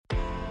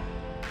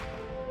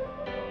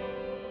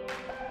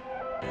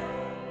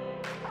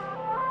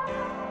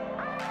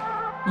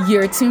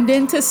You're tuned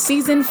in to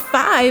season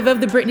 5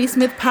 of the Brittany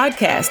Smith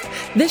podcast.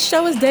 This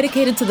show is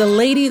dedicated to the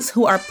ladies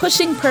who are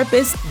pushing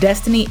purpose,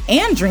 destiny,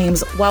 and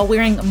dreams while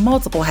wearing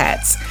multiple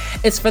hats.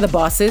 It's for the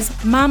bosses,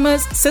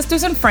 mamas,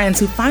 sisters, and friends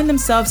who find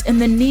themselves in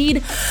the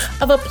need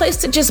of a place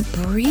to just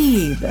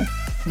breathe.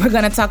 We're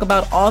going to talk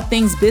about all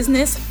things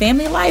business,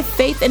 family life,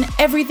 faith, and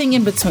everything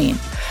in between.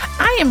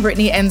 I am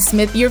Brittany N.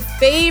 Smith, your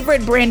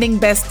favorite branding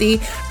bestie.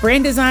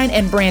 Brand design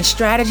and brand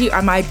strategy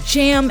are my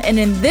jam, and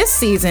in this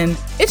season,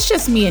 it's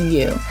just me and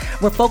you.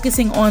 We're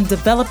focusing on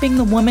developing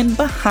the woman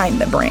behind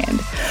the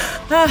brand.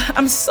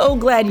 I'm so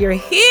glad you're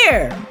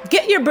here.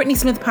 Get your Brittany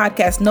Smith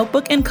podcast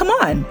notebook and come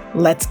on,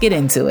 let's get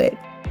into it.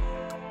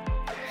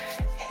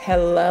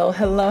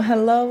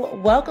 Hello.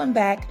 Welcome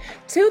back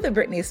to the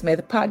Brittany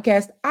Smith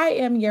podcast. I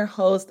am your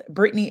host,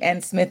 Brittany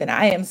N. Smith, and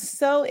I am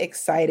so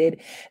excited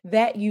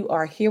that you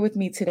are here with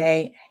me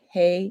today.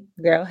 Hey,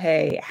 girl.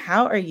 Hey,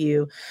 how are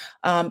you?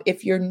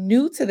 If you're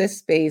new to this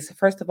space,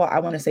 first of all, I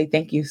want to say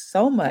thank you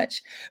so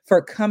much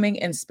for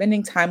coming and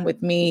spending time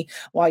with me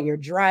while you're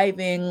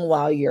driving,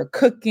 while you're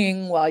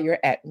cooking, while you're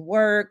at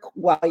work,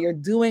 while you're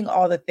doing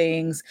all the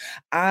things.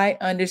 I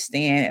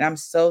understand. And I'm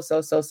so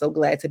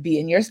glad to be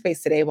in your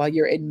space today while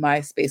you're in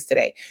my space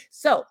today.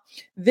 So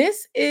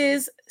this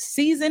is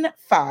season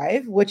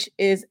 5, which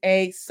is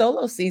a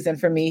solo season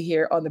for me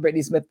here on the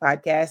Brittany Smith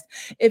podcast.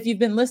 If you've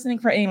been listening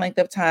for any length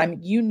of time,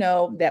 you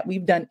know that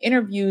we've done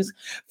interviews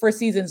for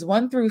seasons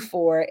 1 through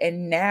 4.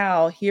 And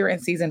now here in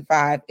season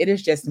 5, it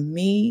is just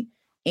me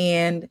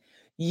and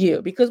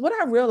you. Because what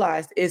I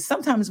realized is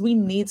sometimes we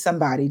need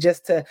somebody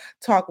just to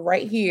talk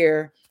right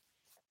here,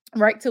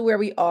 right to where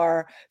we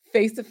are,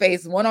 face to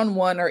face,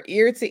 one-on-one, or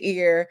ear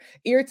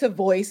to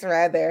voice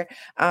rather.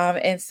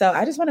 And so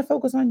I just want to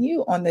focus on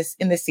you on this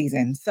in this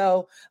season.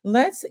 So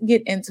let's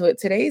get into it.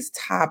 Today's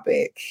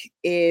topic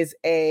is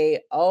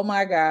oh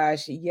my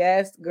gosh,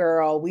 yes,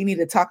 girl, we need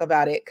to talk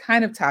about it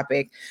kind of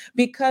topic,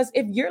 because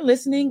if you're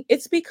listening,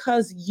 it's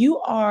because you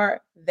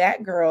are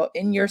that girl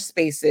in your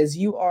spaces.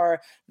 You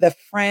are the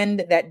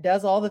friend that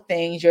does all the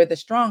things. You're the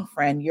strong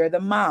friend. You're the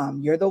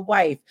mom. You're the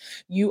wife.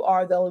 You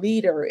are the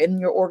leader in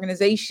your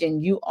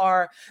organization. You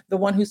are the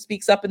one who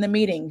speaks up in the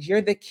meetings.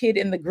 You're the kid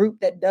in the group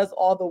that does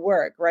all the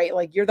work, right?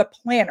 Like you're the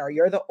planner,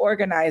 you're the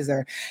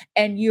organizer,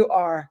 and you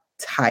are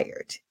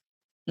tired.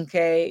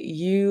 Okay.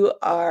 You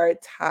are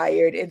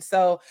tired. And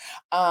so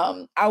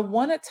I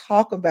want to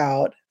talk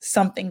about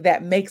something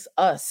that makes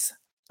us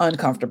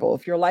uncomfortable.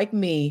 If you're like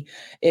me,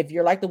 if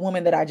you're like the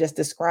woman that I just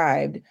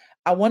described,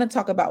 I want to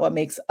talk about what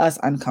makes us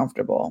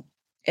uncomfortable.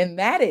 And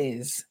that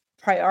is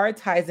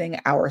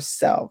prioritizing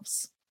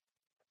ourselves.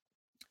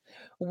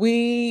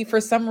 We,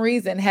 for some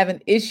reason, have an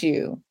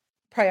issue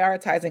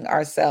prioritizing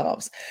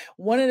ourselves.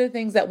 One of the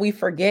things that we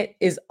forget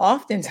is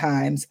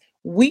oftentimes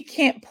we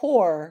can't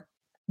pour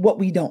what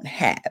we don't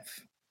have,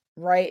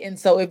 right? And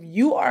so if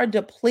you are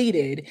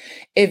depleted,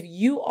 if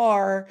you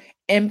are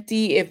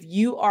empty, if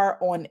you are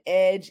on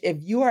edge, if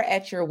you are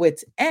at your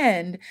wit's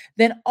end,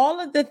 then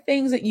all of the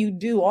things that you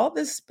do, all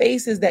the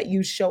spaces that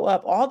you show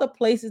up, all the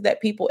places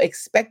that people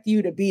expect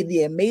you to be,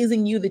 the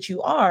amazing you that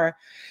you are,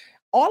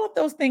 all of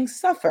those things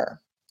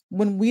suffer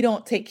when we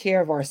don't take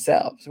care of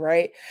ourselves,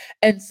 right?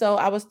 And so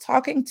I was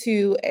talking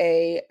to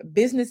a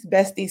business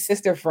bestie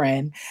sister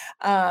friend,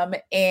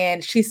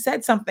 and she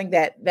said something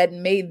that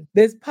made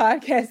this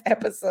podcast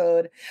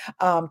episode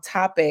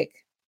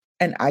topic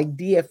an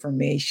idea for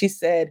me. She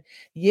said,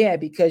 yeah,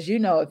 because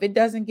if it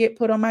doesn't get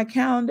put on my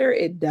calendar,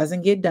 it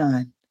doesn't get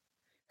done.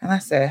 And I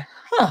said,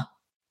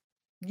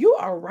 you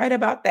are right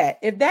about that.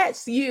 If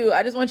that's you,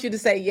 I just want you to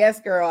say, yes,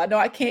 girl. I know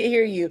I can't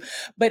hear you,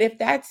 but if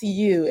that's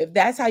you, if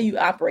that's how you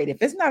operate,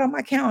 if it's not on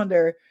my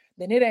calendar,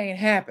 then it ain't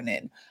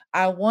happening.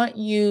 I want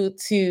you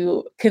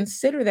to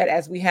consider that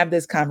as we have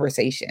this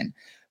conversation.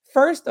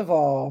 First of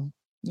all,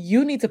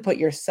 you need to put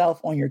yourself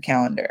on your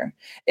calendar.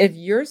 If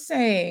you're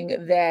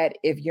saying that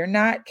if you're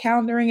not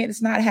calendaring it, it's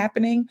not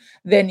happening,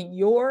 then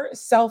your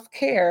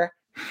self-care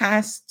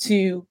has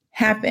to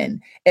happen.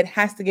 It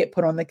has to get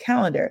put on the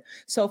calendar.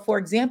 So for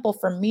example,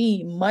 for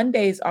me,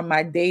 Mondays are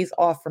my days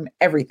off from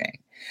everything.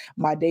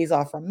 My days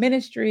off from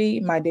ministry,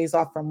 my days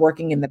off from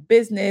working in the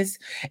business.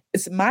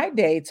 It's my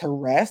day to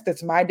rest.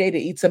 It's my day to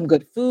eat some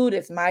good food.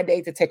 It's my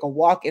day to take a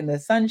walk in the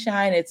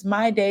sunshine. It's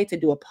my day to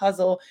do a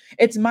puzzle.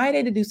 It's my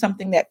day to do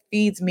something that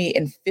feeds me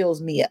and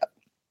fills me up.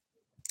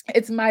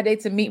 It's my day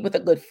to meet with a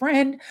good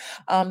friend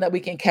that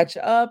we can catch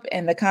up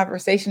and the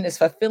conversation is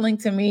fulfilling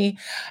to me.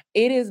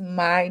 It is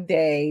my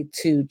day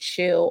to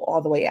chill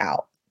all the way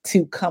out,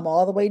 to come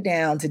all the way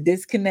down, to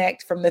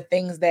disconnect from the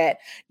things that,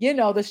 the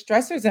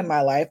stressors in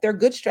my life. They're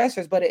good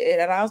stressors, but it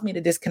allows me to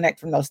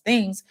disconnect from those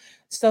things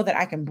so that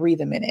I can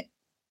breathe a minute.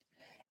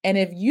 And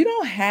if you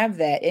don't have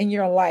that in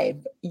your life,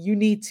 you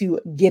need to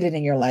get it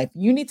in your life.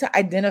 You need to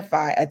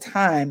identify a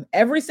time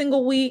every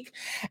single week,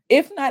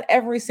 if not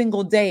every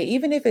single day,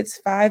 even if it's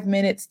 5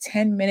 minutes,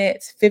 10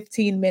 minutes,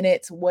 15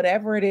 minutes,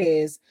 whatever it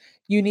is,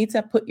 you need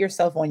to put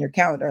yourself on your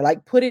calendar.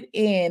 Like put it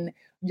in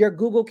your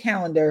Google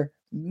Calendar,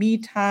 me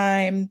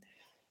time,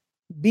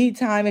 B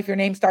time if your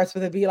name starts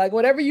with a B, like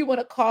whatever you want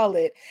to call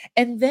it.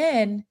 And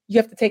then you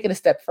have to take it a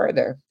step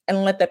further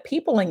and let the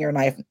people in your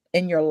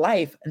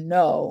life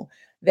know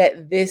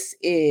that this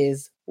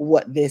is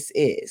what this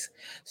is.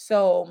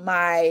 So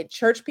my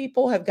church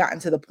people have gotten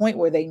to the point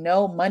where they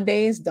know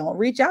Mondays don't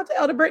reach out to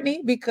Elder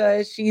Brittany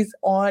because she's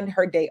on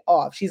her day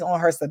off. She's on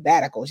her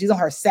sabbatical. She's on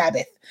her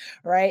Sabbath,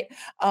 right?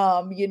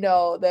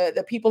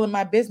 The people in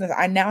my business,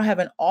 I now have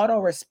an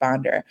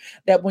autoresponder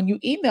that when you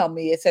email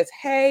me, it says,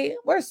 "Hey,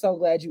 we're so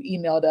glad you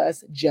emailed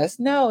us. Just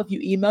know if you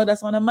emailed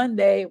us on a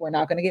Monday, we're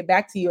not going to get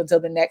back to you until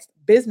the next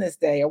business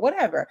day," or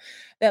whatever.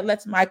 That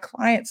lets my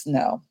clients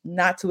know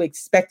not to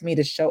expect me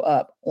to show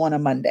up on a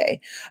Monday.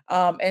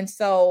 And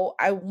so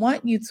I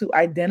want you to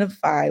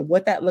identify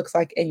what that looks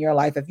like in your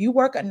life. If you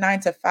work a 9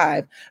 to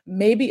 5,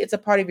 maybe it's a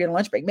part of your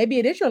lunch break. Maybe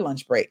it is your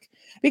lunch break.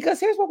 Because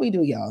here's what we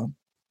do, y'all.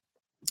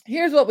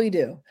 Here's what we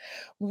do.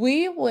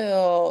 We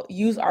will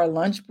use our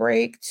lunch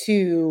break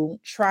to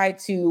try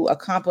to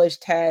accomplish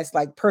tasks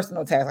like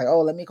personal tasks, like,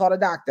 oh, let me call the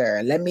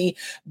doctor. Let me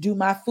do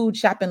my food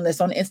shopping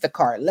list on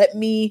Instacart. Let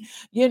me,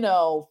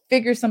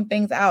 figure some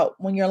things out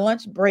when your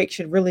lunch break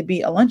should really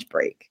be a lunch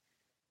break.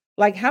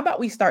 Like, how about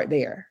we start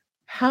there?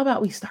 How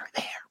about we start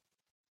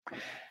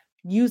there?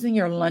 Using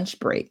your lunch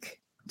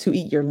break to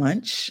eat your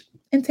lunch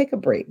and take a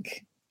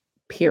break,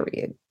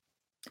 period.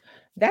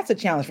 That's a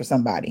challenge for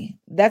somebody.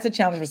 That's a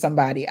challenge for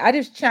somebody. I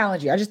just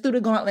challenge you. I just threw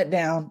the gauntlet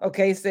down.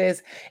 Okay,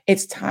 sis.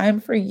 It's time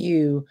for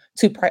you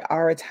to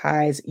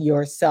prioritize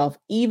yourself,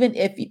 even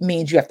if it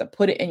means you have to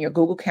put it in your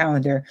Google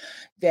Calendar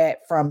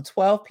that from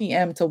 12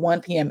 p.m. to 1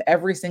 p.m.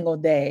 every single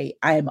day,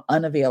 I am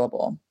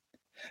unavailable.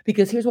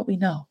 Because here's what we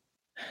know.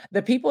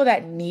 The people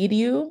that need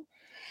you,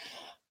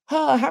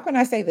 how can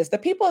I say this? The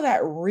people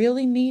that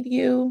really need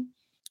you,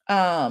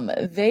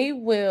 they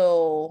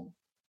will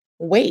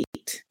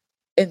wait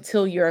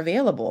until you're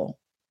available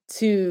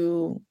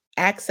to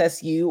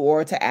access you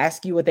or to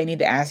ask you what they need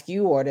to ask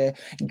you or to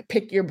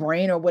pick your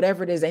brain or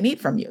whatever it is they need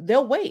from you.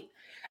 They'll wait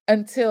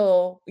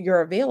until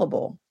you're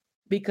available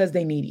because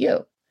they need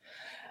you.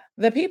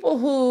 The people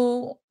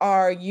who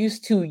are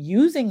used to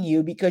using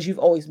you because you've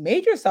always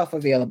made yourself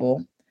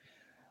available,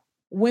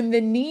 when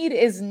the need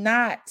is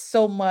not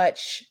so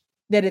much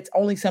that it's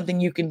only something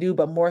you can do,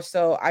 but more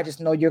so, I just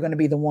know you're going to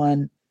be the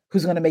one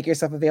who's going to make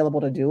yourself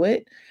available to do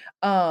it.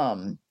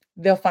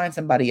 They'll find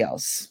somebody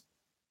else.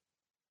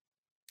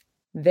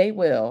 They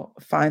will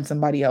find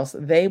somebody else.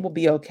 They will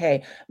be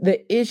okay.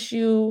 The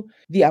issue,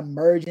 the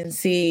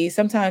emergency,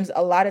 sometimes,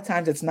 a lot of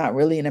times it's not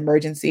really an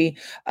emergency.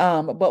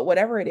 But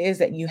whatever it is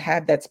that you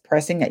have that's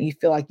pressing that you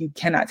feel like you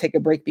cannot take a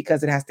break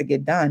because it has to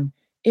get done,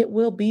 it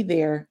will be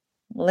there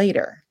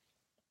later.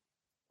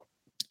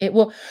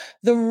 The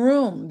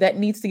room that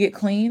needs to get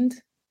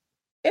cleaned,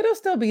 it'll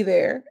still be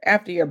there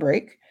after your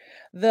break.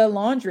 The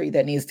laundry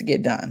that needs to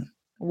get done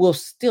will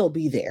still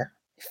be there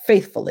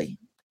faithfully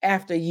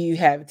after you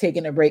have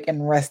taken a break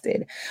and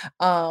rested.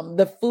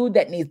 The food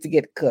that needs to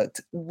get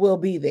cooked will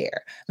be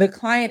there. The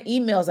client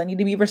emails that need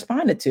to be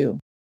responded to,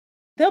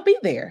 they'll be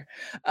there.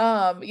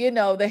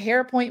 The hair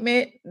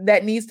appointment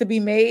that needs to be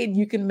made,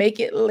 you can make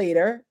it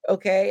later.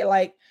 Okay.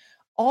 Like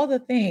all the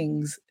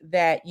things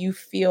that you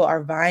feel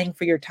are vying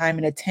for your time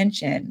and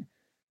attention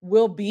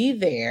will be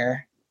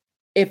there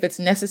if it's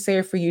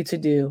necessary for you to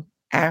do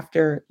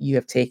after you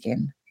have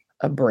taken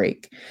a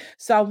break.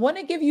 So I want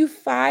to give you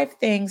 5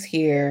 things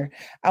here.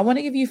 I want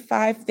to give you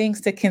 5 things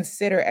to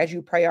consider as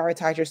you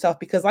prioritize yourself,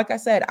 because like I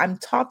said, I'm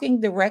talking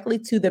directly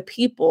to the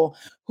people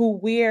who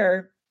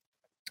wear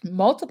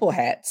multiple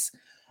hats,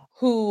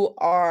 who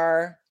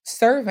are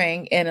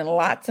serving in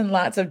lots and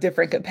lots of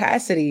different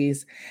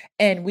capacities,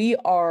 and we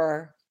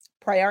are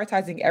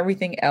prioritizing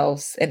everything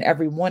else and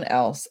everyone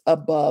else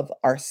above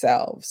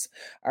ourselves.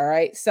 All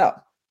right. So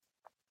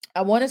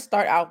I want to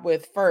start out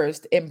with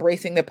first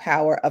embracing the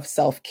power of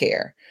self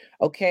care.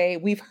 Okay.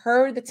 We've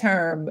heard the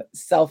term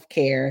self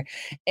care.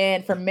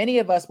 And for many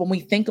of us, when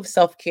we think of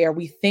self care,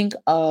 we think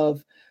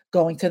of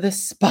going to the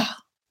spa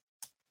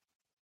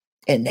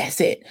and that's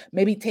it.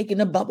 Maybe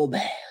taking a bubble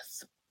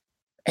bath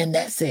and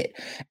that's it.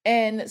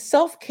 And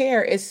self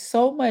care is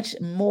so much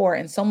more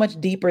and so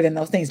much deeper than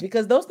those things,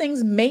 because those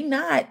things may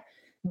not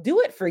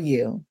do it for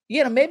you.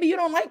 Maybe you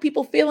don't like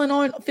people feeling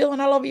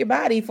all over your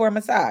body for a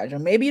massage, or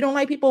maybe you don't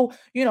like people,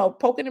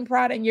 poking and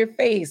prodding your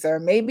face, or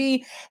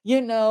maybe,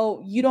 you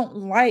don't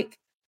like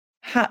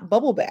hot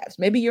bubble baths.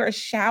 Maybe you're a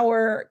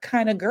shower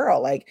kind of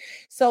girl.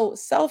 So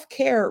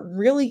self-care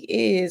really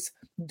is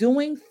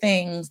doing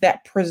things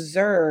that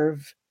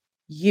preserve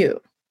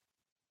you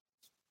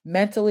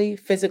mentally,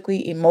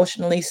 physically,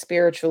 emotionally,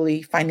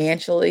 spiritually,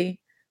 financially.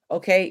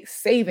 Okay.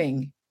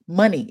 Saving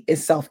money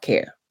is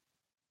self-care.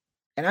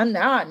 And I'm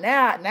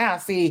now,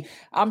 see,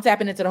 I'm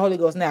tapping into the Holy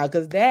Ghost now,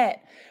 because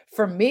that,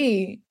 for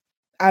me,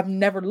 I've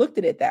never looked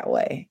at it that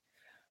way.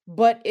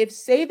 But if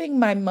saving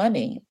my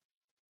money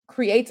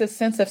creates a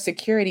sense of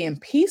security and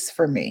peace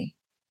for me,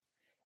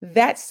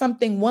 that's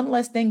one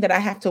less thing that I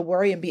have to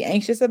worry and be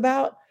anxious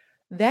about.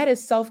 That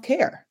is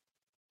self-care,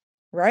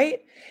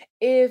 right?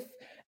 If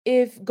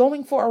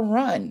going for a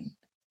run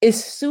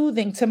is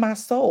soothing to my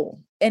soul,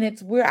 and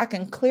it's where I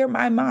can clear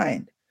my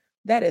mind.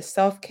 That is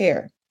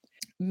self-care.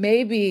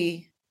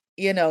 Maybe,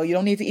 you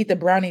don't need to eat the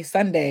brownie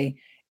sundae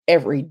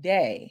every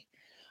day.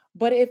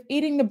 But if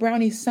eating the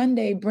brownie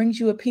sundae brings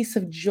you a piece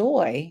of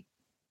joy,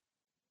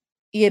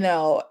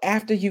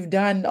 after you've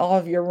done all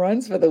of your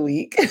runs for the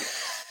week,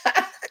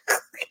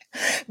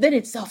 then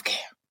it's self-care.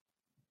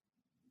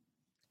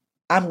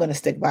 I'm going to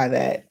stick by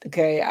that.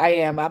 Okay. I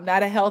am. I'm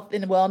not a health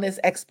and wellness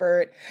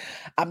expert.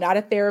 I'm not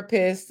a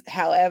therapist.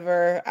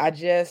 However, I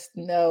just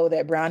know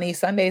that brownie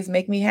Sundays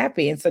make me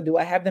happy. And so do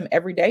I have them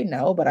every day?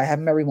 No, but I have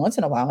them every once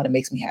in a while and it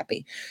makes me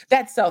happy.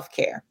 That's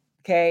self-care.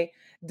 Okay.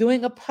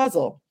 Doing a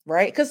puzzle,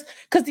 right? Because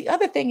the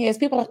other thing is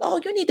people are like,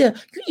 oh, you need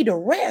to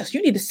rest.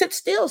 You need to sit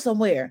still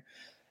somewhere.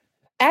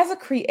 As a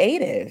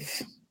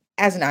creative,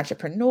 as an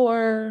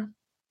entrepreneur,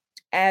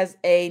 as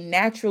a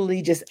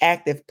naturally just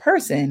active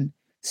person,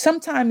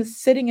 sometimes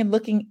sitting and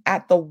looking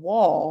at the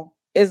wall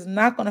is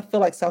not going to feel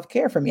like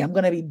self-care for me. I'm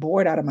going to be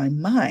bored out of my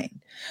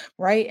mind,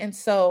 right? And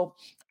so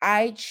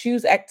I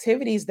choose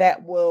activities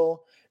that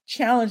will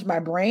challenge my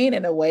brain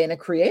in a way, in a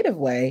creative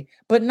way,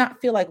 but not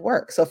feel like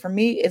work. So for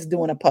me, it's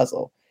doing a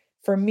puzzle.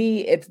 For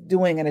me, it's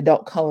doing an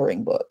adult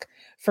coloring book.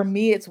 For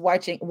me, it's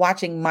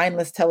watching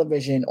mindless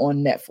television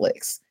on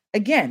Netflix.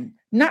 Again,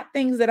 not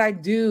things that I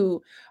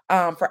do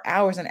for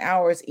hours and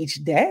hours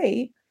each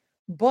day,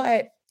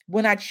 but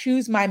when I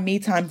choose my me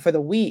time for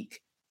the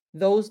week,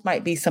 those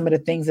might be some of the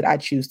things that I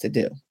choose to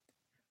do.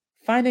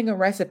 Finding a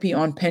recipe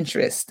on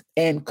Pinterest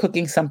and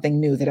cooking something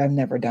new that I've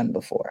never done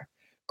before.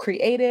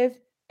 Creative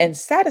and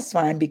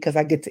satisfying because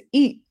I get to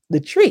eat the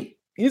treat.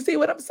 You see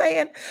what I'm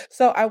saying?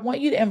 So I want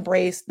you to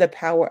embrace the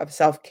power of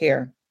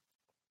self-care.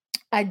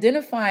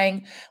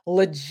 Identifying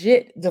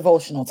legit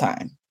devotional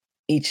time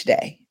each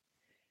day.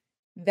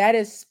 That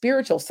is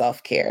spiritual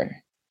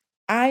self-care.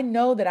 I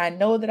know that I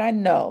know that I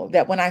know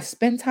that when I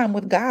spend time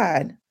with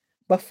God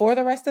before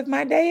the rest of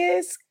my day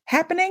is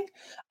happening,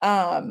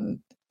 um,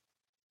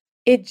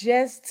 it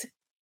just,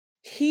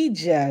 He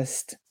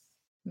just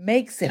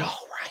makes it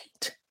all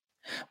right.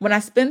 When I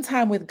spend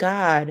time with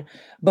God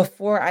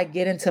before I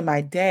get into my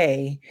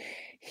day,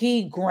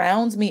 He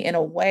grounds me in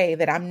a way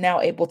that I'm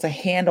now able to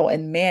handle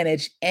and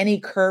manage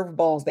any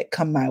curveballs that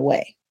come my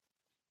way.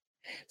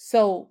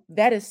 So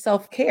that is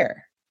self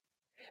care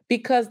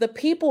because the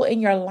people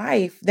in your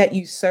life that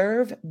you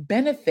serve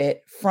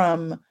benefit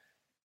from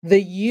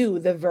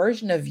the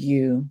version of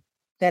you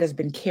that has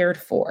been cared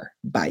for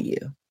by you.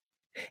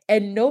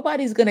 And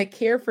nobody's going to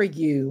care for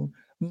you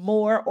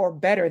more or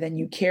better than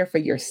you care for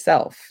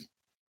yourself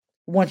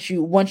once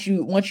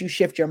you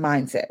shift your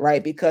mindset,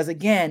 right? Because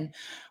again,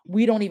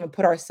 we don't even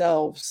put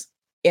ourselves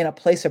in a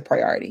place of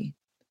priority.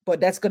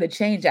 But that's going to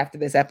change after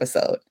this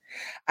episode.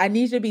 I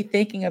need you to be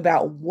thinking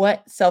about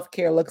what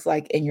self-care looks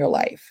like in your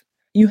life.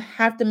 You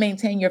have to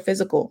maintain your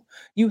physical.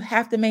 You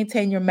have to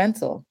maintain your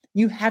mental.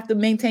 You have to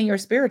maintain your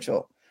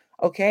spiritual.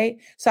 Okay?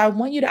 So I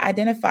want you to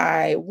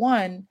identify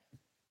one,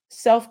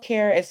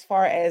 self-care as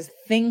far as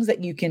things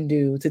that you can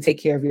do to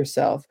take care of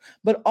yourself,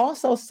 but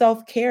also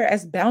self-care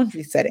as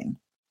boundary setting.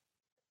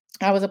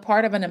 I was a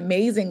part of an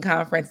amazing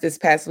conference this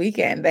past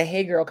weekend, the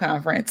Hey Girl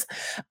Conference,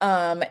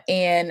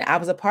 and I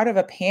was a part of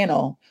a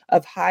panel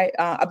of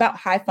about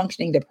high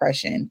functioning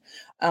depression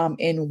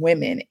in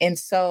women. And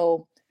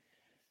so,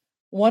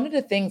 one of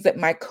the things that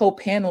my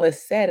co-panelist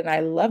said, and I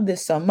love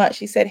this so much,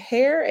 she said,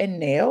 "Hair and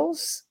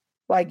nails,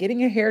 like getting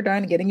your hair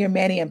done, getting your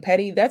mani and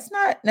pedi, that's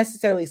not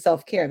necessarily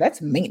self care.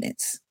 That's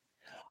maintenance."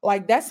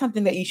 Like, that's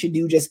something that you should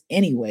do just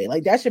anyway.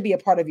 Like, that should be a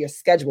part of your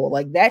schedule.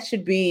 Like, that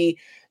should be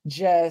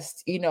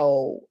just,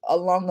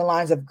 along the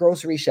lines of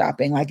grocery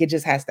shopping. Like, it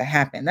just has to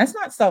happen. That's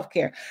not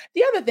self-care.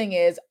 The other thing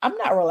is, I'm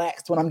not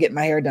relaxed when I'm getting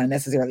my hair done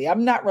necessarily.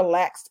 I'm not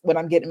relaxed when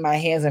I'm getting my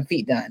hands and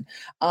feet done.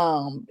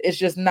 It's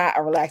just not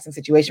a relaxing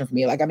situation for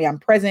me. Like, I mean, I'm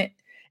present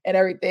and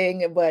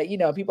everything, but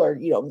people are,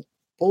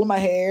 pulling my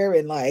hair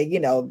and like,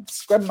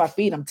 scrubbing my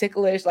feet. I'm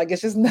ticklish. Like,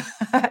 it's just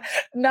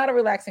not a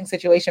relaxing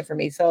situation for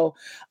me. So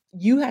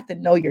you have to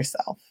know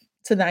yourself.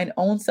 To thine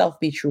own self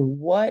be true.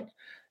 What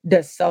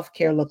does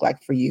self-care look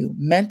like for you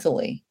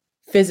mentally,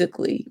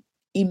 physically,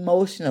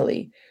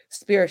 emotionally,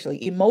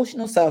 spiritually?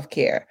 Emotional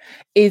self-care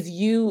is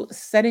you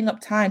setting up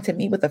time to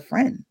meet with a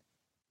friend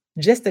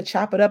just to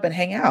chop it up and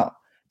hang out.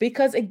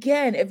 Because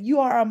again, if you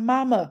are a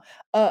mama,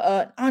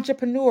 an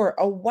entrepreneur,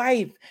 a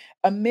wife,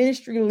 a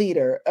ministry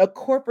leader, a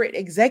corporate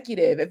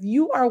executive, if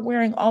you are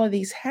wearing all of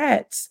these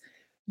hats,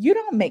 you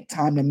don't make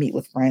time to meet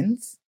with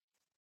friends.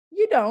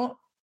 You don't.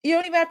 You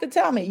don't even have to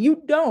tell me.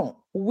 You don't.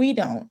 We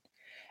don't.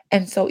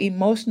 And so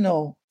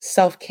emotional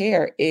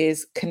self-care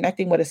is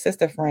connecting with a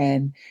sister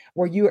friend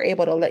where you are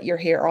able to let your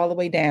hair all the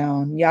way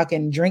down. Y'all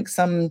can drink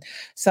some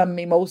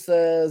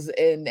mimosas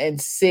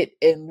and sit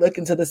and look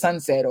into the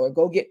sunset, or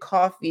go get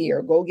coffee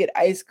or go get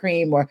ice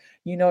cream, or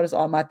you notice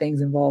all my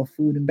things involve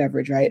food and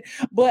beverage, right?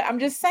 But I'm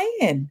just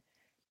saying,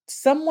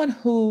 someone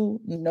who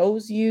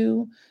knows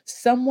you,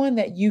 someone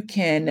that you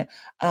can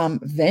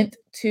vent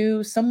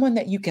to, someone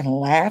that you can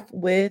laugh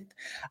with.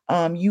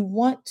 You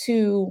want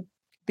to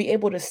be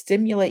able to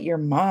stimulate your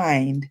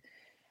mind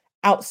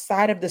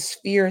outside of the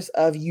spheres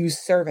of you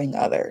serving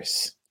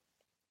others.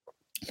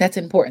 That's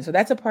important. So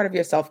that's a part of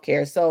your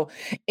self-care. So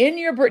in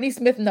your Brittany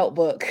Smith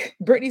notebook,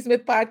 Brittany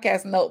Smith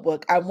podcast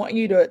notebook, I want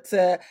you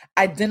to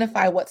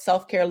identify what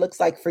self-care looks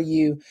like for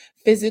you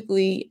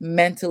physically,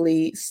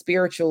 mentally,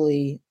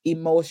 spiritually,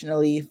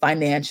 emotionally,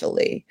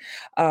 financially.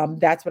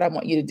 That's what I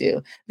want you to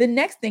do. The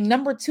next thing,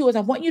 number 2, is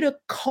I want you to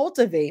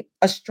cultivate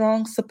a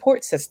strong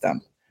support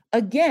system.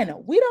 Again,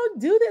 we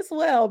don't do this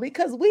well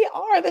because we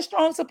are the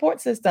strong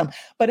support system.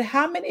 But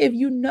how many of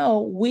you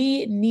know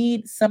we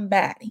need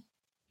somebody?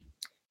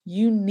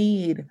 You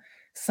need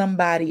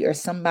somebody or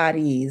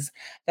somebodies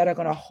that are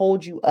going to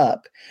hold you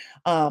up.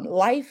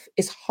 Life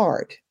is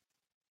hard.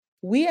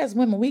 We as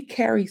women, we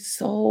carry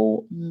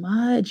so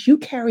much. You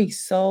carry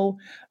so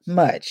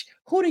much.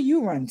 Who do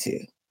you run to?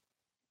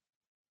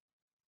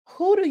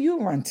 Who do you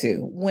run to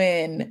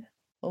when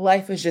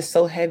life is just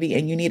so heavy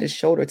and you need a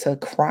shoulder to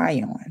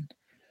cry on?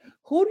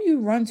 Who do you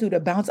run to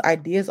bounce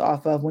ideas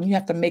off of when you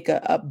have to make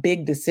a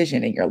big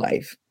decision in your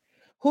life?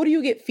 Who do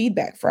you get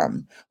feedback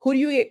from? Who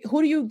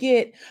do you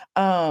get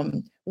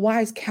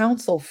wise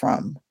counsel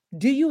from?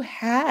 Do you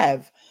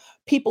have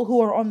people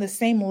who are on the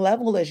same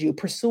level as you,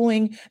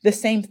 pursuing the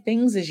same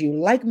things as you,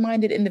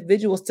 like-minded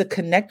individuals to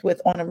connect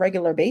with on a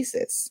regular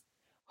basis?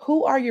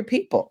 Who are your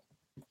people?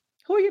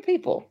 Who are your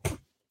people?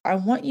 I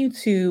want you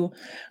to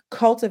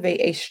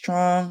cultivate a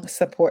strong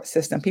support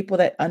system, people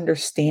that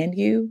understand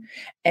you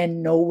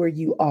and know where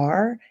you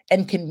are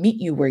and can meet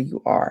you where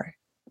you are,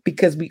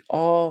 because we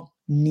all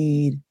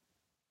need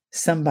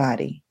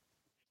somebody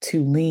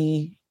to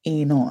lean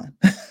in on.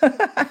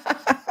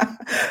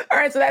 All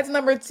right, so that's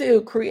number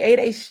 2, create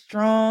a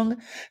strong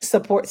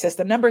support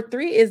system. Number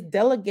 3 is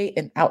delegate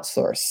and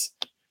outsource.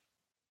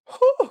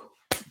 Whew,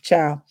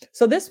 child.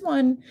 So this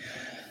one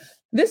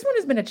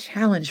has been a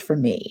challenge for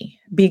me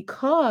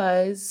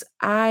because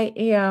I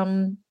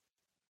am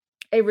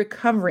a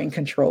recovering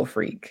control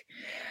freak.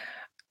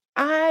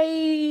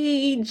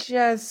 I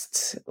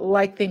just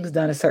like things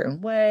done a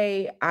certain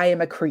way. I am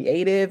a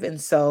creative.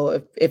 And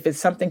so if it's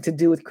something to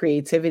do with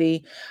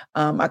creativity,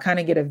 I kind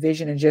of get a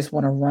vision and just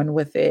want to run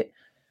with it.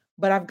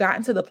 But I've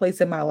gotten to the place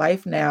in my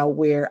life now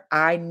where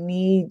I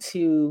need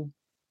to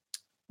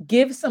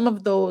give some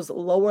of those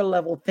lower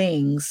level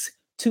things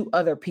to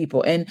other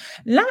people, and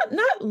not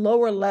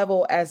lower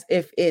level as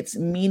if it's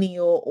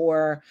menial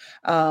or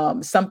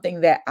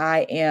something that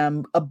I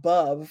am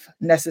above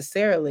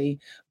necessarily,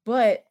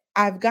 but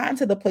I've gotten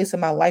to the place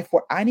in my life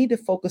where I need to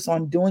focus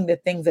on doing the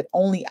things that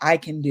only I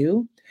can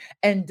do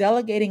and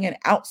delegating and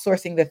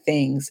outsourcing the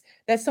things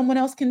that someone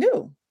else can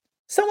do.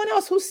 Someone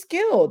else who's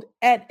skilled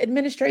at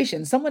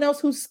administration, someone else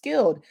who's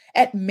skilled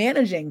at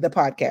managing the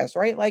podcast,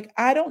 right? Like,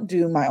 I don't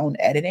do my own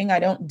editing. I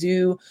don't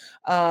do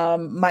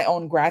my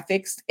own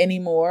graphics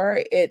anymore.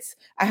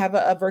 I have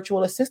a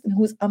virtual assistant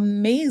who's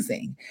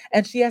amazing,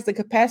 and she has the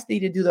capacity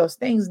to do those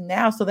things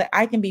now so that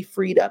I can be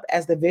freed up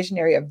as the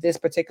visionary of this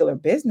particular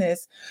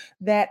business,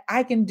 that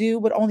I can do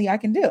what only I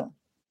can do.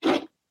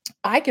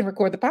 I can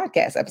record the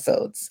podcast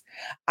episodes.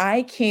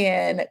 I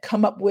can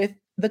come up with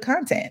the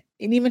content.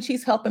 And even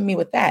she's helping me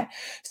with that.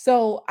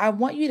 So I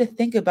want you to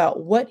think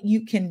about what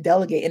you can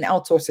delegate and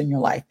outsource in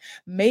your life.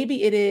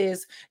 Maybe it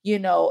is,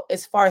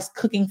 as far as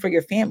cooking for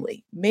your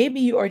family. Maybe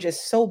you are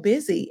just so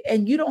busy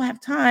and you don't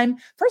have time.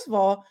 First of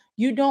all,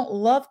 you don't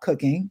love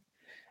cooking.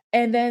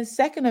 And then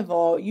second of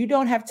all, you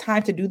don't have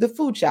time to do the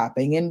food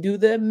shopping and do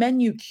the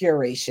menu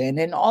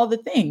curation and all the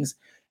things.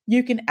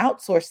 You can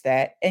outsource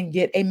that and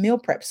get a meal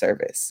prep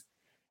service.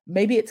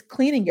 Maybe it's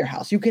cleaning your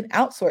house. You can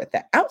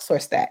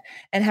outsource that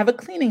and have a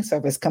cleaning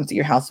service come to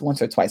your house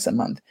once or twice a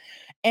month.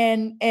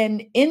 And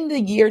in the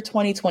year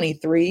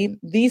 2023,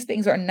 these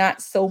things are not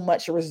so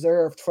much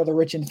reserved for the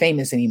rich and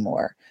famous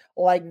anymore.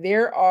 Like,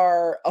 there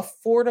are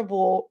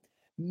affordable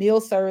meal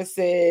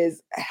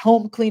services,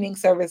 home cleaning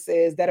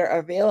services that are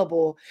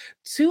available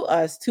to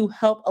us to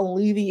help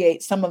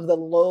alleviate some of the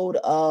load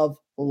of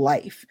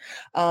life.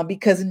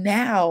 Because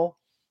now,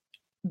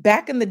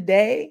 back in the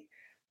day,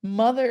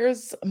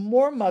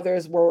 more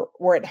mothers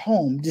were at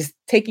home, just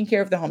taking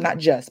care of the home, not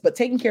just, but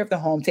taking care of the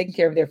home, taking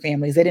care of their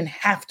families. They didn't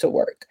have to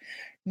work.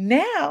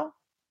 Now,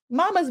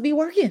 mamas be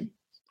working.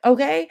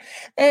 Okay.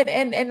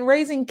 And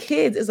raising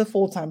kids is a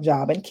full-time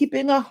job, and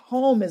keeping a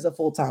home is a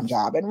full-time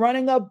job, and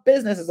running a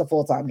business is a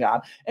full-time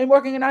job, and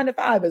working a 9 to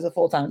 5 is a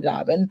full-time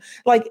job. And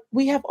like,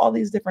 we have all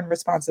these different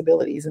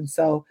responsibilities. And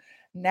so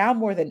now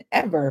more than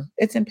ever,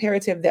 it's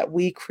imperative that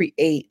we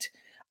create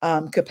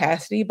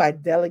capacity by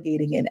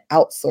delegating and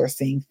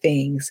outsourcing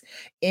things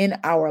in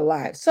our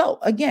lives. So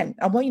again,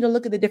 I want you to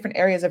look at the different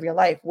areas of your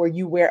life where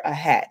you wear a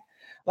hat,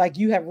 like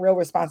you have real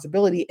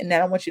responsibility. And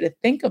then I want you to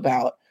think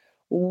about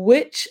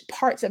which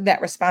parts of that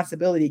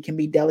responsibility can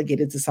be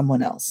delegated to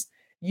someone else.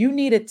 You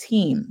need a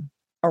team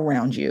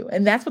around you.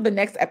 And that's what the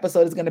next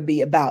episode is going to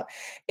be about.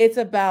 It's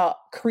about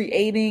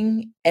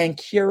creating and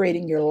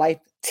curating your life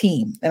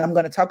team. And I'm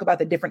going to talk about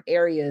the different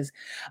areas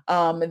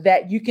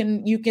that you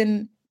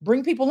can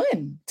bring people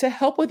in to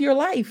help with your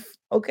life.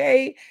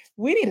 Okay.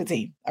 We need a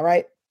team. All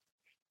right.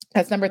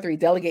 That's number three,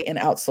 delegate and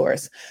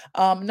outsource.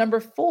 Number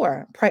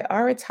four,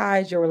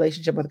 prioritize your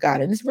relationship with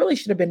God. And this really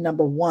should have been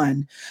number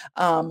one,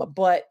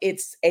 but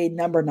it's a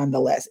number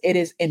nonetheless. It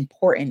is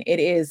important. It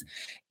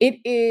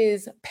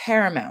is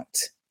paramount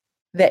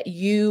that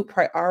you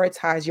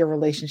prioritize your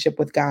relationship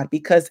with God,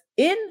 because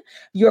in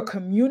your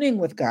communing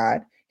with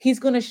God, He's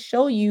going to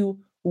show you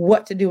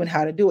what to do and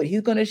how to do it.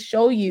 He's going to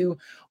show you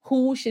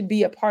who should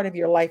be a part of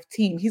your life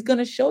team. He's going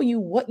to show you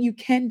what you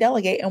can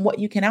delegate and what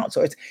you can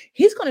outsource.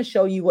 He's going to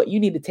show you what you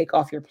need to take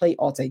off your plate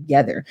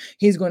altogether.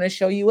 He's going to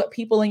show you what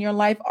people in your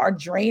life are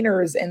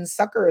drainers and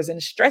suckers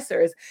and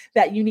stressors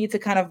that you need to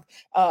kind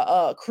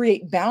of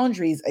create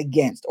boundaries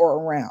against or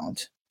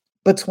around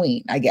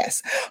between, I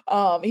guess.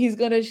 He's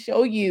going to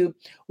show you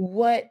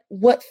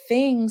what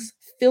things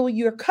fill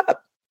your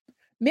cup.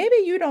 Maybe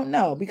you don't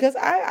know, because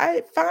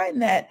I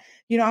find that,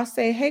 I'll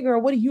say, hey girl,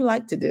 what do you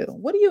like to do?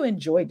 What do you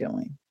enjoy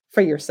doing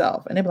for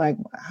yourself? And they're like,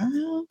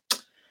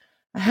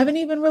 I haven't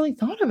even really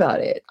thought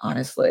about it,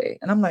 honestly.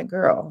 And I'm like,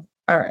 girl,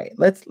 all right,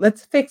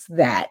 let's fix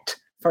that.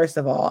 First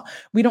of all,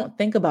 we don't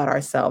think about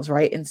ourselves,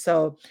 right? And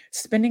so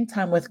spending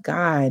time with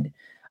God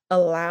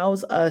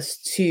allows us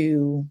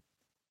to,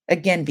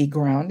 again, be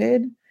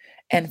grounded,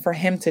 and for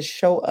Him to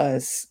show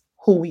us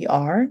who we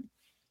are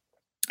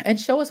and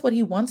show us what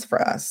He wants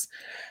for us.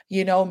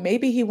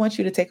 Maybe He wants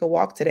you to take a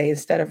walk today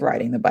instead of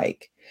riding the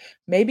bike.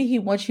 Maybe He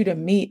wants you to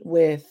meet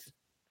with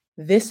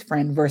this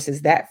friend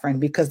versus that friend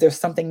because there's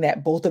something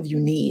that both of you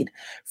need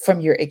from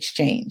your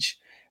exchange.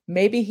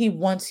 Maybe He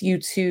wants you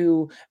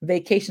to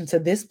vacation to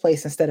this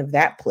place instead of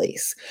that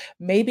place.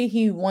 Maybe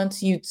He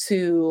wants you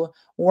to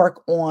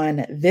work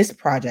on this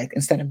project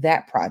instead of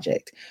that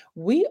project.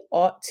 We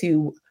ought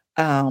to,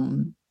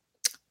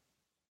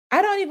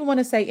 I don't even want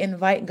to say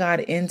invite God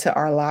into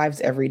our lives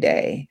every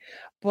day,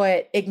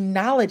 but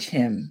acknowledge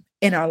Him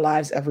in our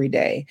lives every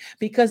day,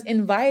 because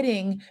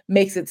inviting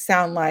makes it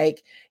sound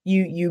like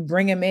you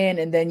bring Him in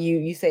and then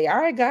you say, all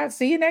right, God,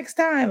 see you next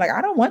time. Like,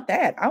 I don't want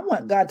that. I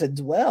want God to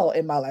dwell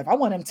in my life. I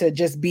want Him to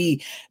just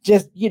be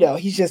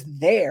He's just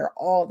there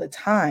all the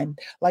time.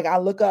 Like, I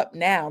look up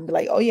now and be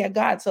like, oh yeah,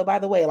 God, so by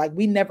the way, like,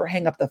 we never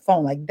hang up the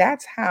phone. Like,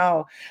 that's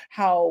how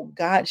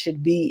God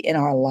should be in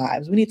our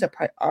lives. We need to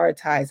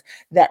prioritize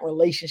that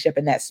relationship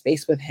and that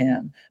space with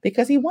Him,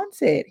 because He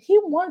wants it. He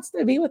wants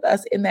to be with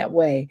us in that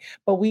way.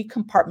 But we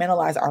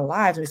compartmentalize our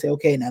lives and we say,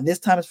 okay, now this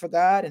time is for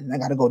God, and I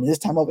got to go to this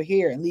time over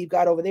here and leave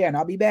God over there, and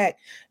I'll be back.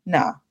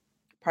 No,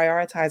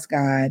 prioritize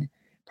God.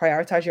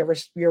 Prioritize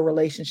your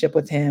relationship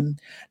with Him.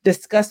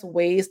 Discuss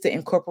ways to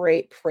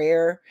incorporate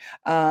prayer.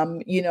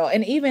 And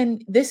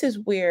even this is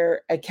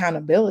where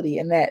accountability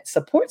and that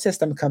support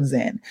system comes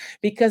in.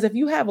 Because if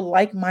you have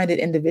like-minded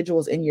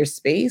individuals in your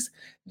space,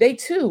 they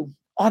too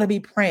ought to be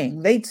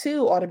praying. They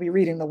too ought to be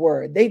reading the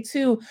word. They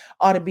too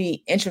ought to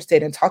be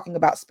interested in talking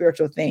about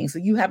spiritual things. So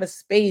you have a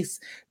space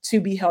to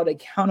be held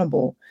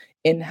accountable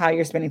in how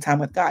you're spending time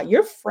with God.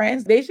 Your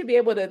friends, they should be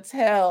able to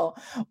tell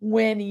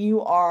when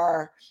you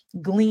are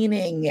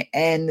gleaning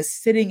and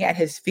sitting at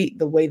His feet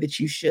the way that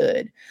you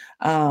should.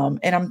 And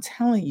I'm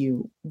telling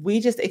you,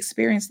 we just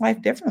experience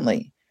life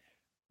differently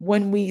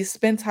when we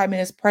spend time in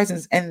His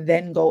presence and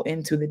then go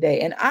into the day.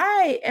 And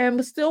I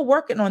am still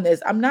working on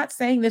this. I'm not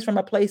saying this from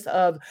a place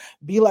of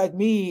be like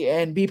me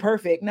and be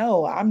perfect.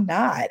 No, I'm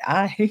not.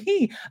 I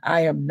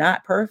am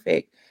not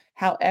perfect.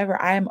 However,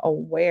 I am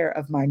aware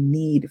of my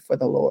need for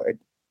the Lord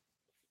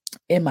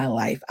in my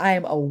life. I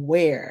am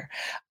aware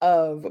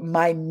of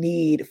my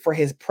need for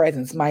His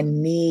presence, my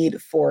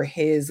need for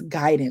His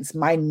guidance,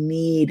 my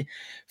need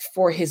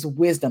for His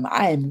wisdom.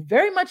 I am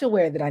very much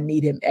aware that I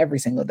need Him every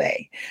single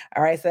day.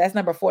 All right. So that's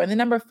number four. And then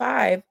number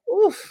five,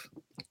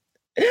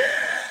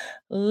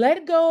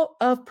 let go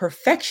of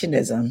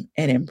perfectionism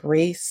and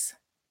embrace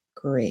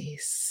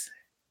grace.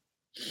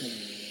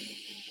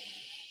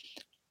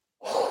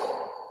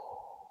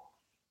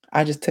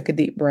 I just took a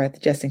deep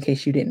breath just in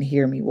case you didn't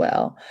hear me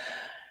well.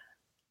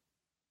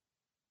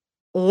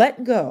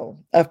 Let go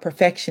of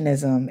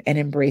perfectionism and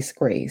embrace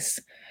grace.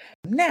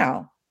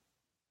 Now,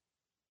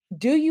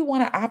 do you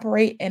want to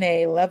operate in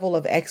a level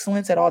of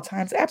excellence at all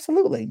times?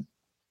 Absolutely.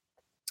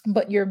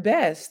 But your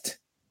best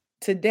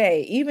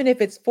today, even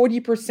if it's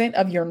 40%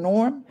 of your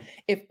norm,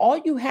 if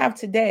all you have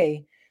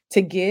today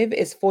to give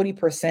is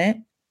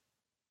 40%,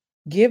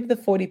 give the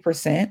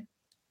 40%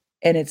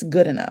 and it's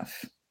good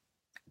enough.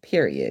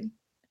 Period.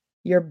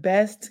 Your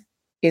best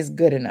is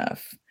good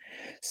enough.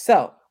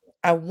 So,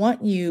 I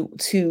want you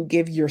to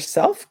give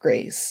yourself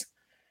grace.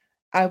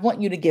 I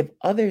want you to give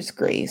others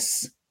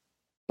grace.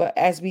 But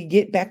as we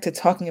get back to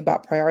talking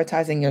about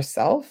prioritizing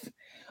yourself,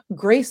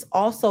 grace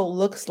also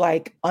looks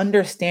like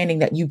understanding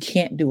that you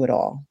can't do it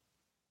all.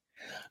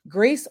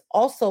 Grace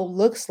also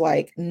looks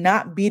like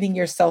not beating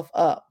yourself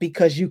up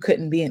because you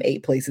couldn't be in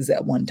 8 places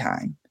at one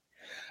time.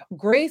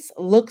 Grace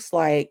looks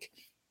like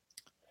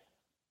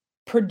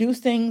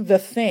producing the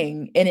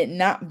thing and it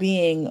not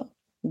being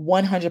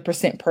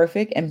 100%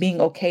 perfect and being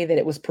okay that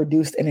it was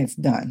produced and it's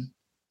done,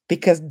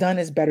 because done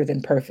is better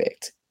than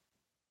perfect.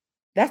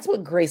 That's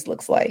what grace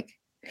looks like.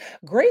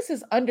 Grace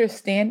is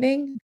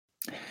understanding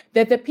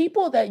that the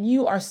people that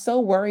you are so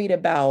worried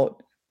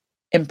about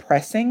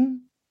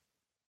impressing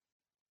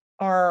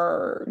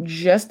are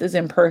just as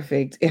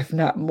imperfect, if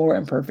not more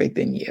imperfect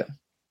than you.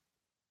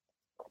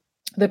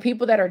 The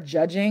people that are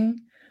judging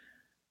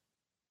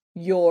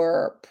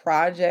your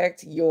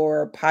project,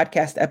 your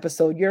podcast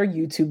episode, your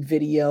YouTube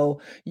video,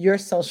 your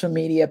social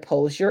media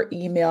post, your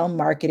email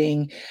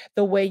marketing,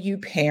 the way you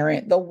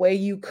parent, the way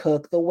you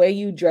cook, the way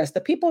you dress,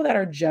 the people that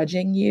are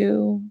judging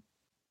you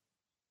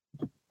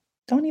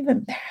don't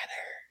even matter.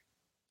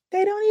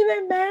 They don't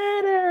even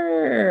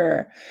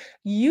matter.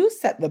 You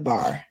set the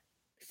bar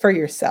for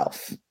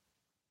yourself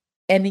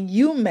and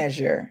you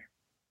measure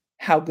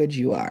how good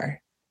you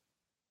are.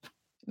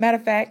 Matter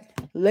of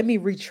fact, let me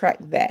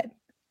retract that.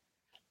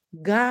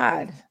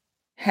 God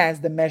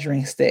has the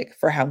measuring stick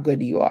for how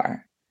good you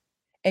are.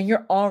 And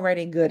you're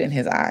already good in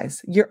his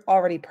eyes. You're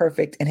already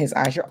perfect in his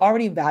eyes. You're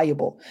already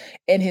valuable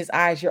in his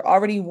eyes. You're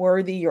already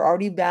worthy. You're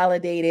already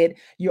validated.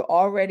 You're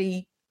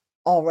already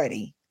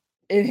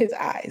in his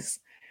eyes.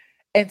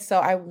 And so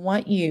I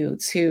want you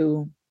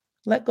to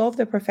let go of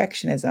the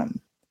perfectionism.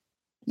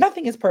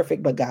 Nothing is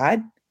perfect but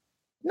God.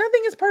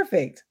 Nothing is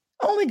perfect.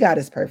 Only God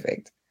is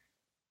perfect.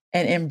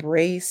 And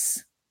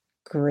embrace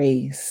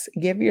grace.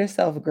 Give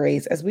yourself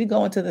grace. As we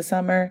go into the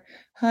summer,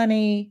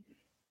 honey,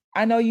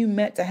 I know you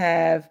meant to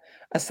have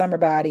a summer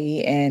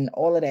body and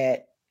all of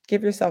that.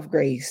 Give yourself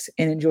grace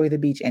and enjoy the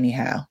beach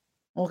anyhow.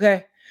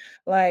 Okay?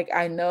 Like,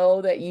 I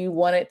know that you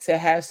wanted to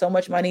have so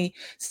much money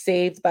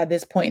saved by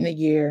this point in the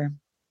year.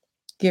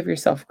 Give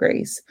yourself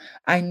grace.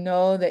 I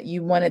know that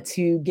you wanted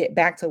to get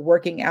back to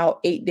working out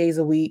 8 days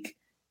a week.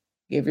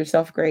 Give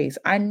yourself grace.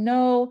 I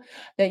know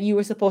that you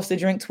were supposed to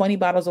drink 20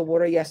 bottles of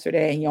water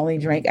yesterday and you only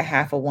drank a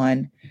half of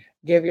one.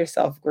 Give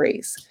yourself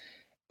grace.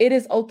 It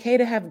is okay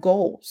to have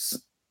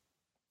goals.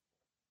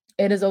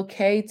 It is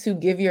okay to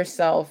give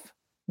yourself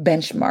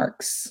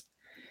benchmarks.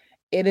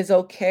 It is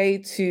okay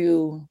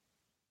to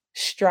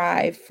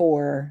strive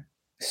for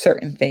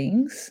certain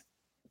things,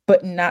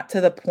 but not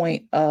to the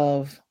point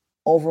of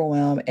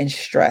overwhelm and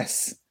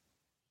stress.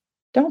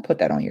 Don't put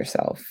that on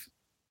yourself.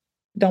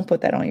 Don't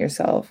put that on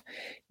yourself.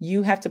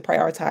 You have to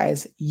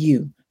prioritize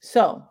you.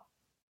 So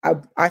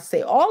I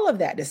say all of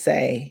that to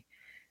say,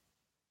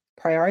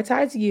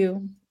 prioritize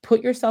you,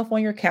 put yourself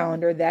on your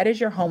calendar. That is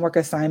your homework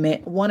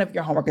assignment. One of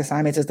your homework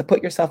assignments is to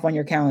put yourself on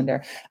your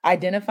calendar.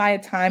 Identify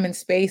a time and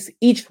space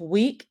each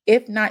week,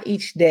 if not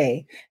each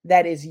day.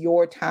 That is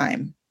your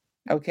time.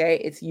 Okay.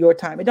 It's your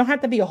time. It don't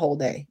have to be a whole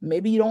day.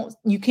 Maybe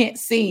you can't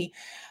see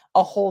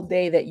a whole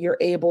day that you're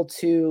able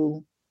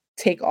to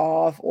take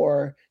off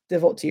or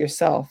devote to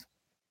yourself.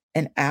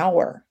 An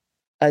hour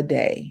a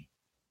day,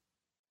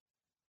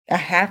 a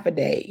half a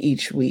day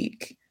each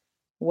week,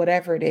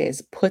 whatever it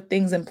is, put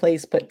things in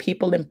place, put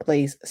people in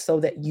place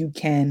so that you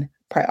can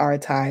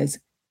prioritize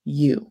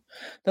you.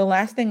 The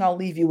last thing I'll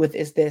leave you with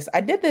is this. I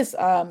did this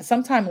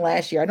sometime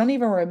last year. I don't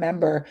even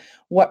remember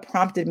what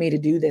prompted me to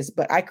do this,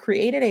 but I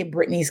created a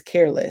Britney's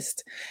care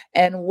list.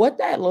 And what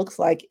that looks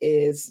like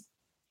is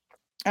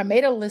I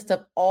made a list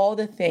of all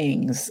the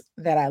things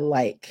that I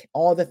like,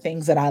 all the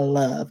things that I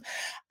love.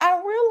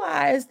 I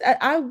realized that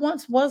I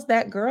once was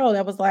that girl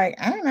that was like,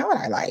 I don't know what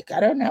I like. I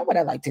don't know what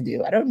I like to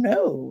do. I don't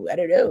know. I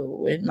don't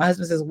know. And my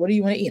husband says, what do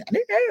you want to eat? I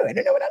don't know. I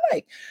don't know what I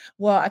like.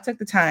 Well, I took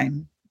the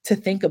time to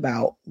think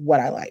about what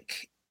I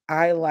like.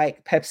 I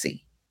like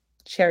Pepsi,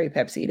 cherry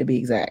Pepsi to be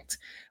exact,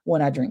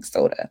 when I drink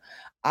soda.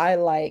 I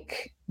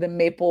like the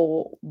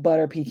maple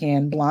butter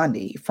pecan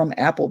blondie from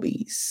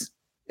Applebee's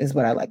is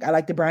what I like. I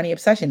like the brownie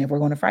obsession if we're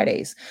going to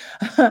Fridays,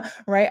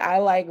 right? I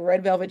like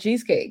red velvet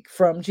cheesecake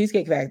from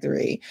Cheesecake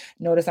Factory.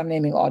 Notice I'm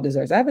naming all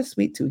desserts. I have a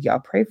sweet tooth. Y'all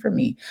pray for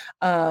me.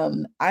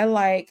 I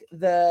like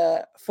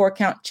the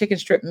 4-count chicken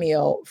strip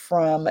meal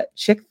from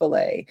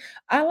Chick-fil-A.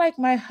 I like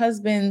my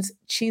husband's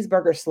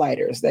cheeseburger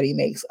sliders that he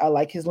makes. I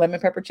like his lemon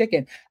pepper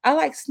chicken. I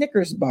like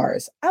Snickers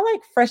bars. I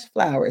like fresh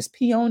flowers,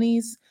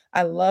 peonies.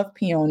 I love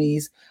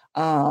peonies.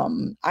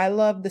 I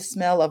love the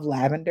smell of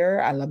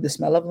lavender. I love the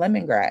smell of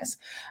lemongrass.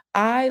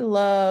 I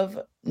love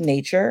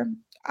nature.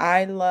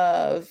 I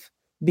love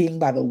being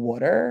by the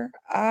water.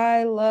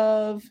 I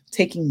love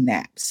taking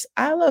naps.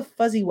 I love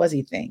fuzzy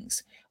wuzzy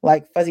things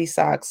like fuzzy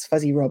socks,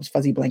 fuzzy robes,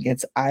 fuzzy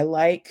blankets. I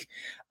like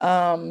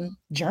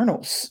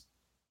journals.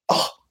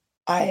 Oh,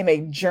 I am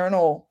a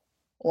journal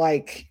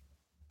like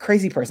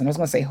crazy person. I was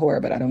going to say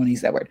whore, but I don't want to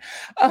use that word.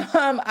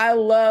 I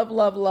love,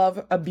 love,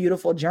 love a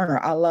beautiful journal.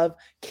 I love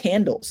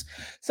candles.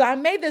 So I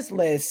made this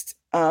list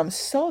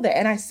so that,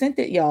 and I sent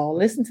it, y'all,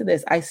 listen to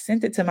this. I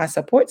sent it to my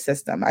support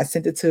system. I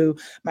sent it to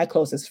my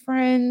closest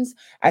friends.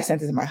 I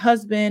sent it to my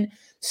husband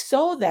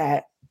so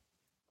that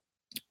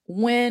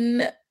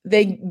when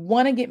they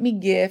want to get me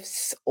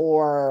gifts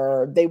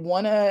or they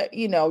want to,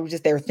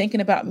 just they're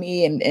thinking about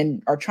me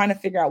and are trying to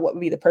figure out what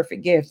would be the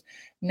perfect gift.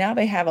 Now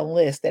they have a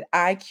list that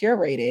I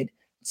curated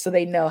so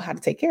they know how to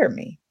take care of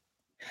me.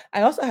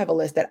 I also have a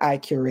list that I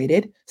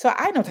curated. So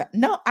I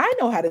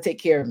know how to take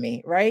care of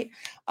me, right?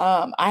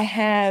 I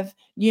have,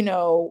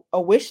 a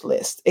wish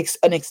list,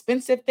 an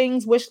expensive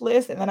things wish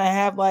list. And then I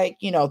have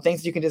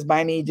things you can just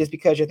buy me just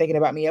because you're thinking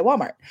about me at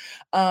Walmart.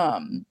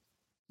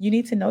 You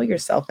need to know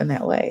yourself in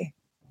that way.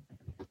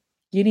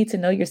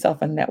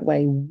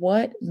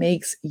 What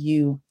makes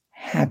you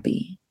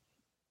happy?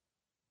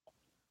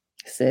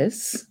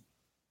 Sis,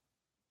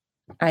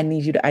 I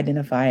need you to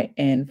identify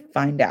and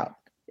find out.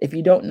 If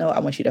you don't know, I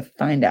want you to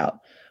find out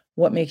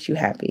what makes you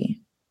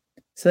happy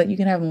so that you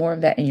can have more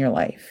of that in your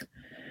life.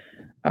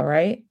 All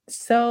right.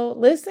 So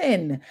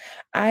listen,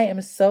 I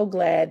am so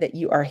glad that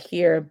you are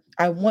here.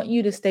 I want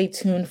you to stay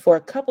tuned for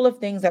a couple of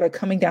things that are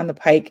coming down the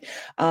pike.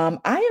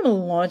 I am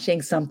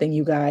launching something,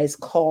 you guys,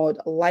 called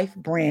Life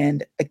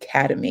Brand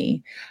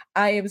Academy.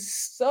 I am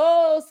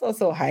so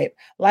hyped.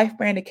 Life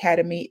Brand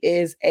Academy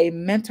is a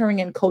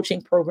mentoring and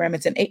coaching program.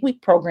 It's an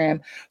 8-week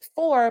program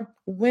for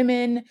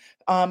women,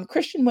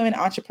 Christian women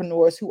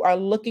entrepreneurs who are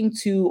looking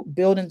to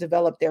build and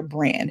develop their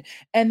brand.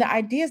 And the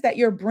idea is that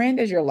your brand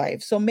is your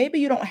life. So maybe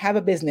you don't have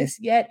a business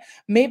yet.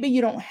 Maybe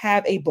you don't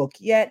have a book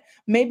yet.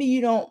 Maybe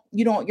you're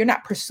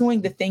not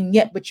pursuing the thing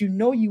yet, but you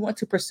want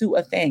to pursue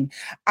a thing.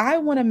 I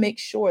want to make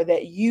sure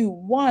that you,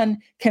 one,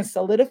 can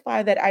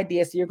solidify that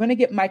idea. So you're going to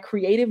get my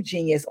creative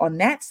genius on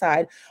that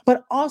side,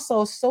 but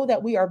also so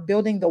that we are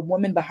building the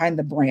woman behind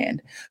the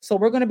brand. So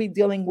we're going to be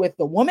dealing with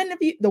the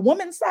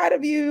woman side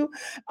of you,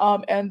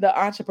 and the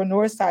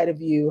entrepreneur side of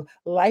you.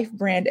 Life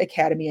Brand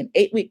Academy, an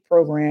 8-week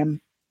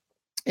program.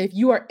 If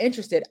you are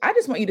interested, I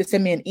just want you to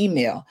send me an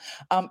email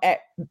at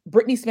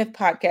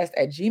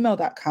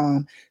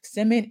BrittanySmithPodcast@gmail.com.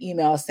 Send me an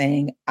email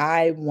saying,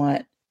 I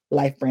want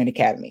Life Brand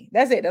Academy.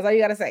 That's it. That's all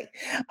you got to say.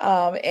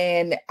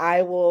 And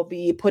I will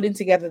be putting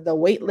together, the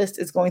wait list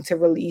is going to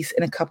release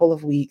in a couple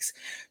of weeks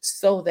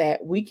so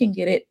that we can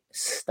get it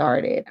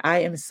started. I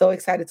am so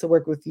excited to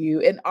work with you.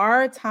 And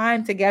our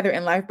time together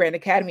in Life Brand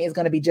Academy is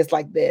going to be just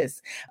like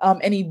this.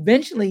 And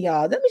eventually,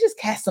 y'all, let me just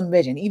cast some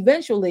vision.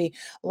 Eventually,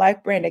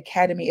 Life Brand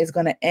Academy is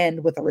going to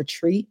end with a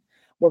retreat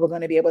where we're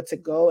going to be able to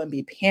go and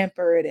be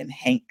pampered and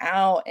hang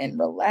out and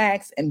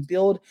relax and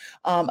build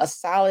a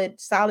solid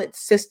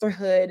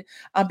sisterhood,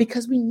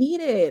 because we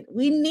need it.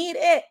 We need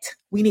it.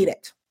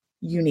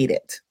 You need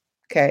it.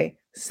 Okay.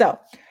 So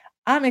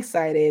I'm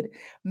excited.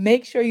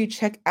 Make sure you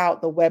check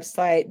out the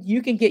website.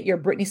 You can get your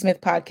Brittany Smith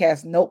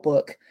Podcast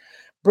notebook,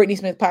 Brittany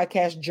Smith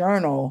Podcast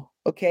journal,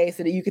 okay,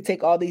 so that you can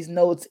take all these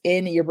notes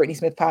in your Brittany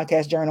Smith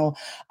Podcast journal.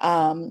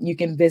 You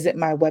can visit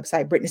my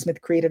website,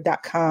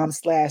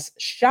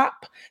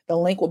 BrittanySmithCreative.com/shop. The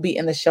link will be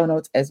in the show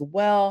notes as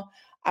well.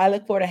 I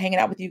look forward to hanging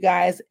out with you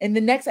guys. In the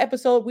next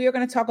episode, we are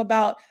going to talk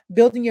about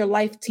building your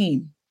life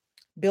team.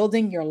 I'm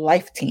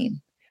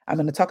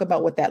going to talk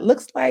about what that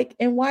looks like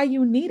and why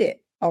you need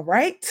it. All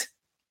right.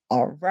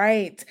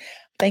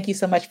 Thank you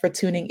so much for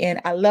tuning in.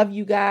 I love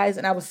you guys,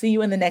 and I will see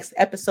you in the next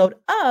episode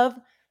of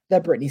the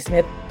Brittany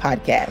Smith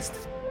Podcast.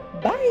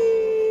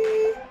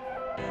 Bye.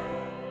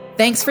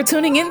 Thanks for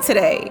tuning in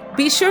today.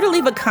 Be sure to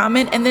leave a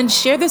comment and then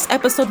share this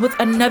episode with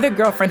another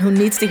girlfriend who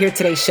needs to hear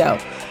today's show.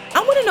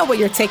 I want to know what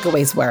your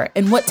takeaways were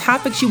and what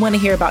topics you want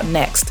to hear about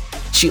next.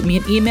 Shoot me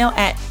an email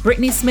at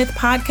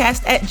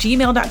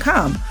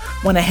BrittanySmithPodcast@gmail.com.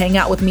 Want to hang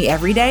out with me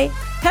every day?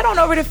 Head on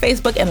over to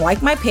Facebook and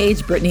like my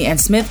page, Brittany N.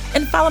 Smith,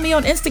 and follow me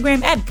on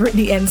Instagram at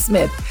Brittany N.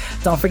 Smith.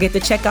 Don't forget to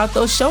check out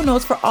those show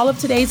notes for all of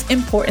today's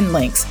important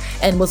links.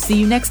 And we'll see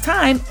you next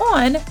time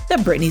on the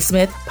Brittany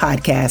Smith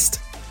Podcast.